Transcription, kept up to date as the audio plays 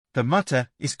The Mutter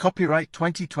is copyright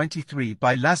 2023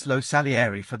 by Laszlo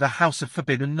Salieri for the House of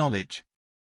Forbidden Knowledge.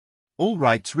 All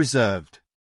rights reserved.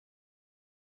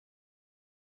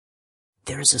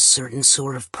 There is a certain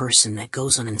sort of person that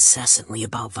goes on incessantly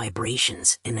about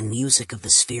vibrations and the music of the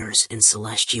spheres and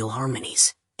celestial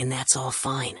harmonies, and that's all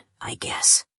fine, I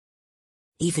guess.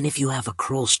 Even if you have a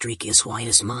cruel streak as wide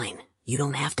as mine, you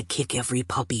don't have to kick every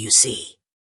puppy you see.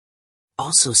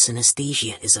 Also,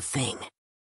 synesthesia is a thing.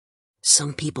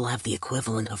 Some people have the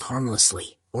equivalent of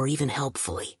harmlessly, or even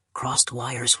helpfully, crossed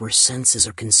wires where senses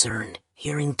are concerned,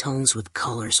 hearing tones with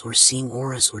colors or seeing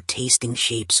auras or tasting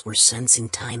shapes or sensing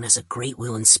time as a great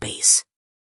wheel in space.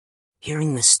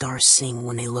 Hearing the stars sing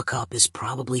when they look up is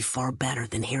probably far better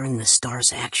than hearing the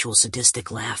stars' actual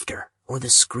sadistic laughter, or the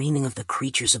screaming of the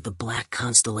creatures of the black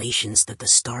constellations that the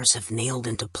stars have nailed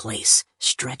into place,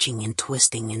 stretching and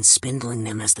twisting and spindling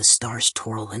them as the stars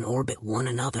twirl and orbit one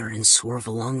another and swerve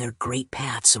along their great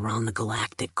paths around the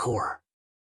galactic core.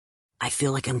 I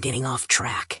feel like I'm getting off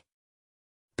track.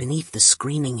 Beneath the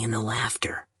screaming and the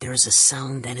laughter, there is a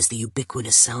sound that is the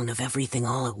ubiquitous sound of everything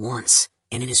all at once,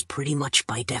 and it is pretty much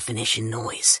by definition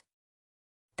noise.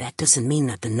 That doesn't mean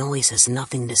that the noise has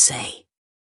nothing to say.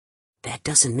 That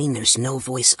doesn't mean there's no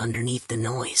voice underneath the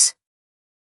noise.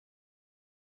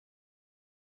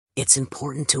 It's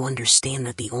important to understand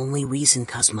that the only reason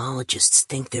cosmologists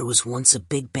think there was once a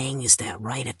Big Bang is that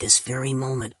right at this very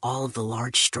moment all of the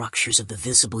large structures of the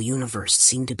visible universe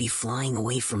seem to be flying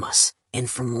away from us, and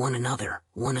from one another,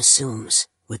 one assumes,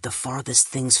 with the farthest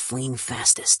things fleeing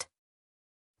fastest.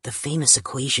 The famous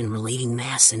equation relating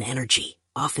mass and energy,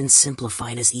 often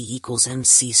simplified as E equals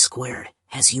mc squared,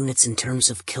 has units in terms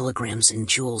of kilograms and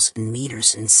joules and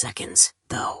meters and seconds,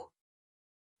 though.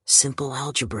 Simple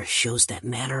algebra shows that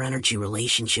matter-energy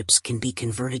relationships can be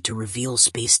converted to reveal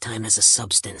spacetime as a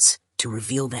substance, to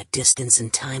reveal that distance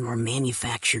and time are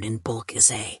manufactured in bulk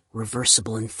as a,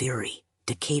 reversible in theory,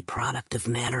 decay product of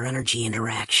matter-energy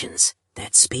interactions,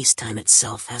 that spacetime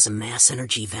itself has a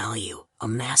mass-energy value, a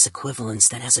mass equivalence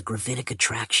that has a gravitic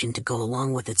attraction to go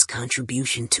along with its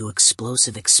contribution to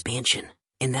explosive expansion,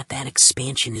 and that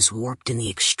expansion is warped in the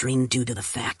extreme due to the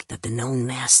fact that the known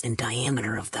mass and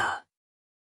diameter of the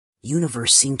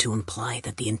universe seem to imply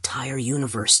that the entire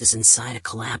universe is inside a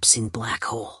collapsing black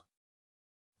hole.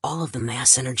 All of the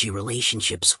mass-energy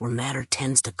relationships where matter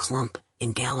tends to clump,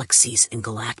 in galaxies and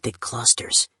galactic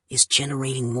clusters, is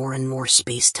generating more and more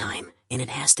spacetime, and it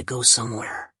has to go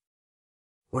somewhere.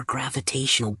 Where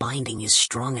gravitational binding is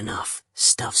strong enough,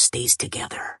 stuff stays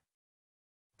together.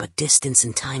 But distance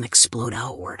and time explode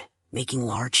outward, making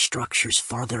large structures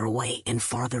farther away and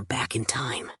farther back in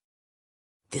time.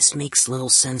 This makes little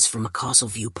sense from a causal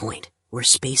viewpoint, where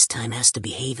spacetime has to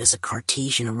behave as a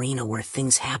Cartesian arena where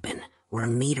things happen, where a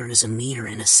meter is a meter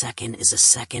and a second is a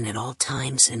second at all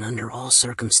times and under all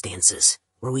circumstances,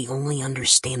 where we only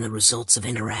understand the results of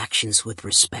interactions with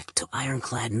respect to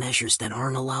ironclad measures that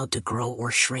aren't allowed to grow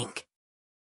or shrink.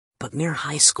 But mere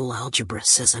high school algebra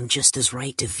says I'm just as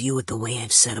right to view it the way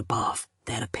I've said above,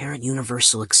 that apparent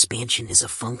universal expansion is a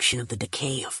function of the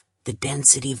decay of, the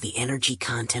density of the energy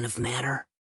content of matter.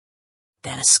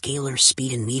 That a scalar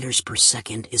speed in meters per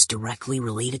second is directly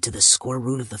related to the square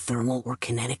root of the thermal or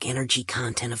kinetic energy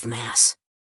content of mass.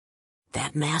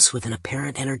 That mass with an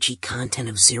apparent energy content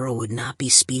of 0 would not be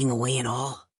speeding away at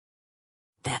all.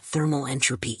 That thermal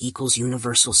entropy equals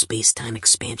universal spacetime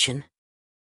expansion,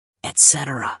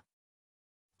 etc.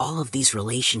 All of these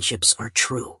relationships are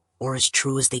true, or as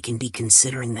true as they can be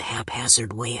considering the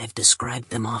haphazard way I've described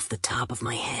them off the top of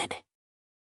my head.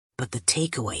 But the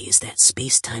takeaway is that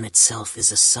spacetime itself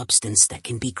is a substance that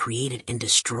can be created and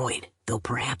destroyed, though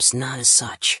perhaps not as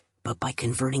such, but by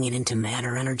converting it into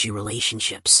matter-energy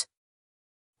relationships.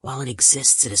 While it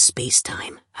exists at a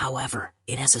spacetime, however,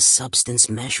 it has a substance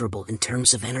measurable in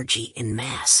terms of energy and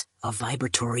mass, a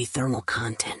vibratory thermal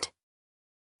content.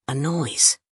 A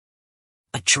noise.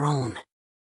 A drone.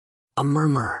 A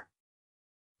murmur.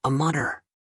 A mutter.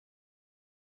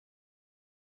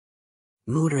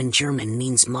 Mutter in German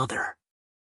means mother.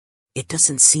 It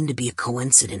doesn't seem to be a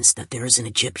coincidence that there is an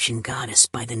Egyptian goddess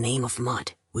by the name of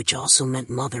Mut, which also meant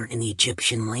mother in the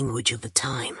Egyptian language of the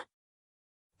time.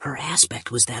 Her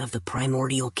aspect was that of the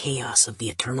primordial chaos of the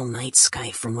eternal night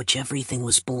sky from which everything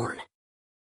was born.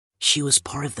 She was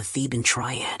part of the Theban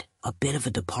triad, a bit of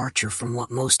a departure from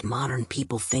what most modern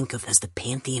people think of as the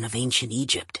pantheon of ancient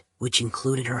Egypt, which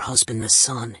included her husband the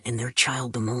sun and their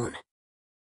child the moon.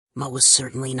 Mut was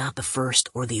certainly not the first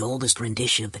or the oldest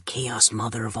rendition of the chaos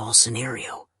mother of all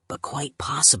scenario, but quite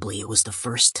possibly it was the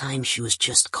first time she was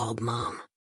just called Mom.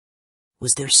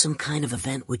 Was there some kind of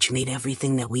event which made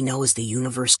everything that we know as the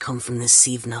universe come from this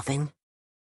sea of nothing?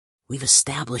 We've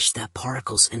established that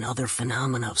particles and other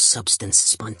phenomena of substance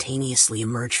spontaneously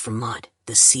emerge from mud,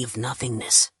 the sea of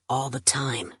nothingness, all the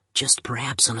time, just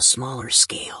perhaps on a smaller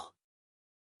scale.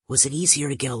 Was it easier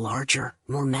to get a larger,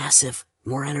 more massive,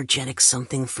 more energetic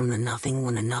something from the nothing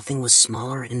when the nothing was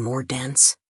smaller and more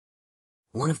dense?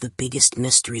 One of the biggest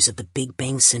mysteries of the Big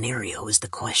Bang scenario is the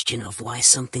question of why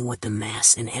something with the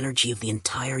mass and energy of the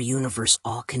entire universe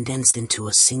all condensed into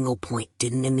a single point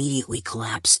didn't immediately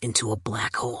collapse into a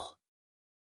black hole.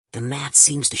 The math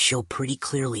seems to show pretty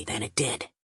clearly that it did.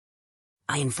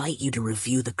 I invite you to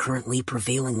review the currently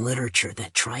prevailing literature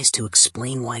that tries to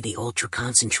explain why the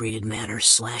ultra-concentrated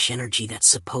matter/energy that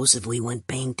supposedly went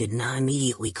bang did not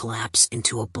immediately collapse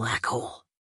into a black hole.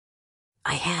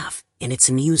 I have, and it's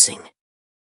amusing.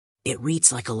 It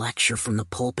reads like a lecture from the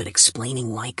pulpit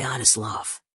explaining why God is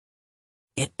love.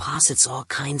 It posits all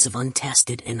kinds of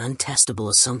untested and untestable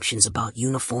assumptions about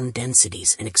uniform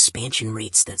densities and expansion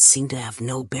rates that seem to have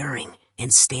no bearing,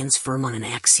 and stands firm on an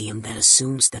axiom that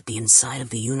assumes that the inside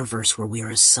of the universe where we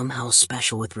are is somehow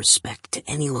special with respect to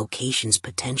any locations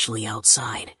potentially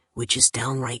outside, which is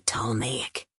downright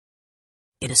Ptolemaic.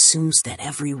 It assumes that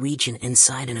every region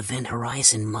inside an event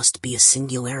horizon must be a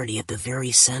singularity at the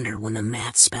very center when the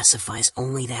math specifies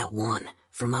only that one.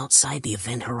 From outside the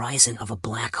event horizon of a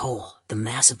black hole, the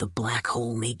mass of the black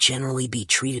hole may generally be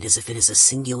treated as if it is a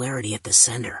singularity at the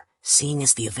center, seeing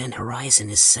as the event horizon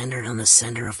is centered on the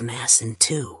center of mass and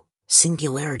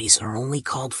singularities are only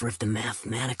called for if the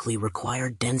mathematically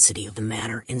required density of the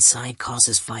matter inside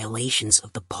causes violations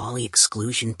of the Pauli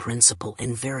exclusion principle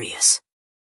and various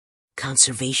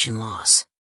conservation laws.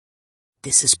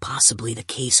 This is possibly the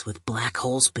case with black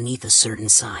holes beneath a certain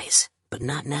size, but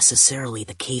not necessarily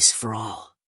the case for all.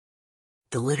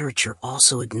 The literature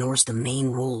also ignores the main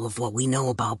rule of what we know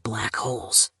about black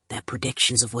holes, that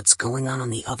predictions of what's going on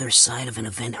the other side of an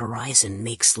event horizon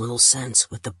makes little sense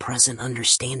with the present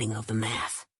understanding of the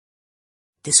math.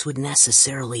 This would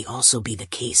necessarily also be the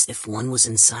case if one was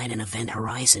inside an event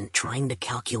horizon trying to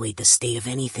calculate the state of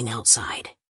anything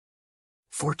outside.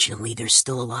 Fortunately, there's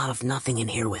still a lot of nothing in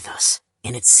here with us,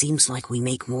 and it seems like we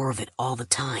make more of it all the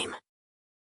time.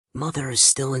 Mother is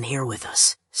still in here with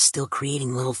us, still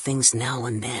creating little things now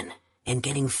and then, and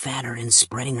getting fatter and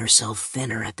spreading herself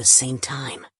thinner at the same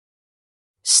time.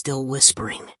 Still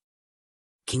whispering.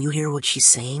 Can you hear what she's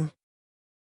saying?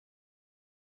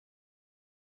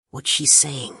 What she's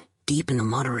saying, deep in the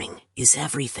muttering, is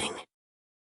everything.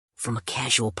 From a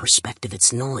casual perspective,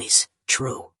 it's noise,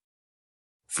 true.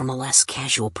 From a less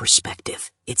casual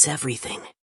perspective, it's everything.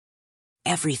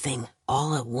 Everything,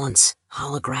 all at once,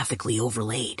 holographically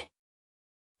overlaid.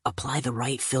 Apply the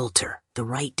right filter, the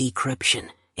right decryption,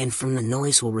 and from the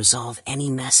noise will resolve any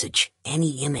message,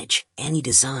 any image, any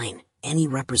design, any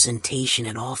representation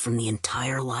at all from the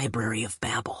entire library of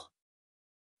Babel.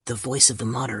 The voice of the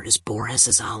Mutter is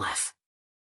Boraz's Aleph.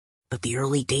 But the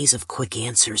early days of quick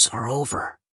answers are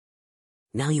over.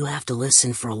 Now you have to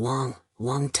listen for a long,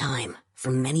 long time,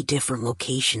 from many different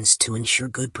locations to ensure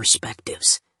good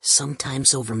perspectives,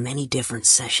 sometimes over many different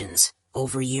sessions,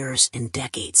 over years and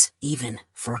decades, even,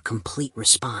 for a complete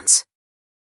response.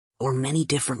 Or many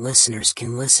different listeners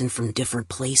can listen from different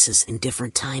places and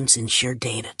different times and share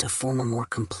data to form a more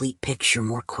complete picture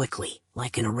more quickly,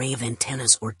 like an array of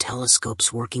antennas or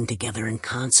telescopes working together in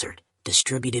concert,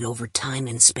 distributed over time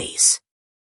and space.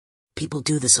 People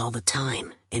do this all the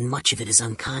time, and much of it is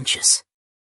unconscious.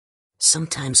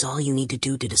 Sometimes all you need to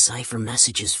do to decipher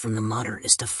messages from the Mutter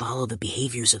is to follow the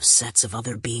behaviors of sets of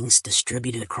other beings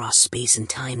distributed across space and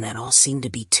time that all seem to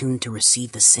be tuned to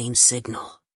receive the same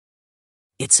signal.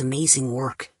 It's amazing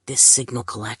work, this signal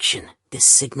collection, this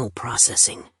signal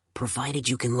processing, provided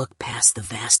you can look past the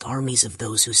vast armies of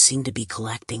those who seem to be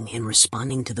collecting and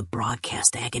responding to the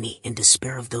broadcast agony and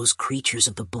despair of those creatures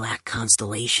of the black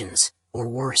constellations, or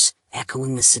worse,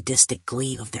 echoing the sadistic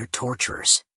glee of their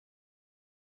torturers.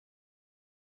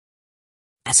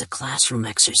 As a classroom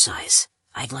exercise,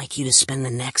 I'd like you to spend the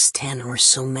next 10 or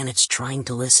so minutes trying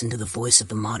to listen to the voice of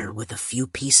the Mutter with a few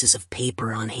pieces of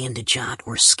paper on hand to jot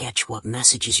or sketch what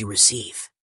messages you receive.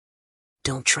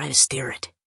 Don't try to steer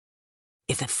it.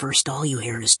 If at first all you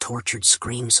hear is tortured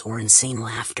screams or insane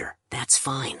laughter, that's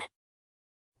fine.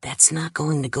 That's not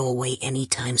going to go away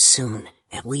anytime soon,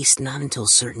 at least not until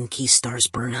certain key stars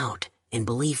burn out, and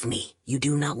believe me, you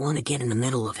do not want to get in the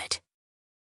middle of it.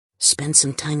 Spend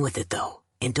some time with it though,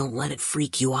 and don't let it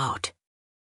freak you out.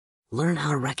 Learn how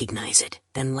to recognize it,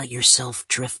 then let yourself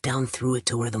drift down through it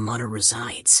to where the Mutter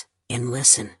resides, and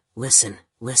listen, listen,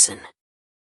 listen.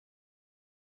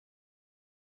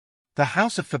 The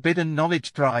House of Forbidden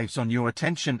Knowledge thrives on your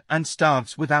attention and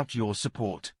starves without your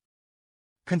support.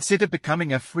 consider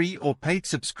becoming a free or paid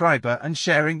subscriber and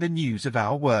sharing the news of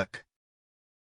our work.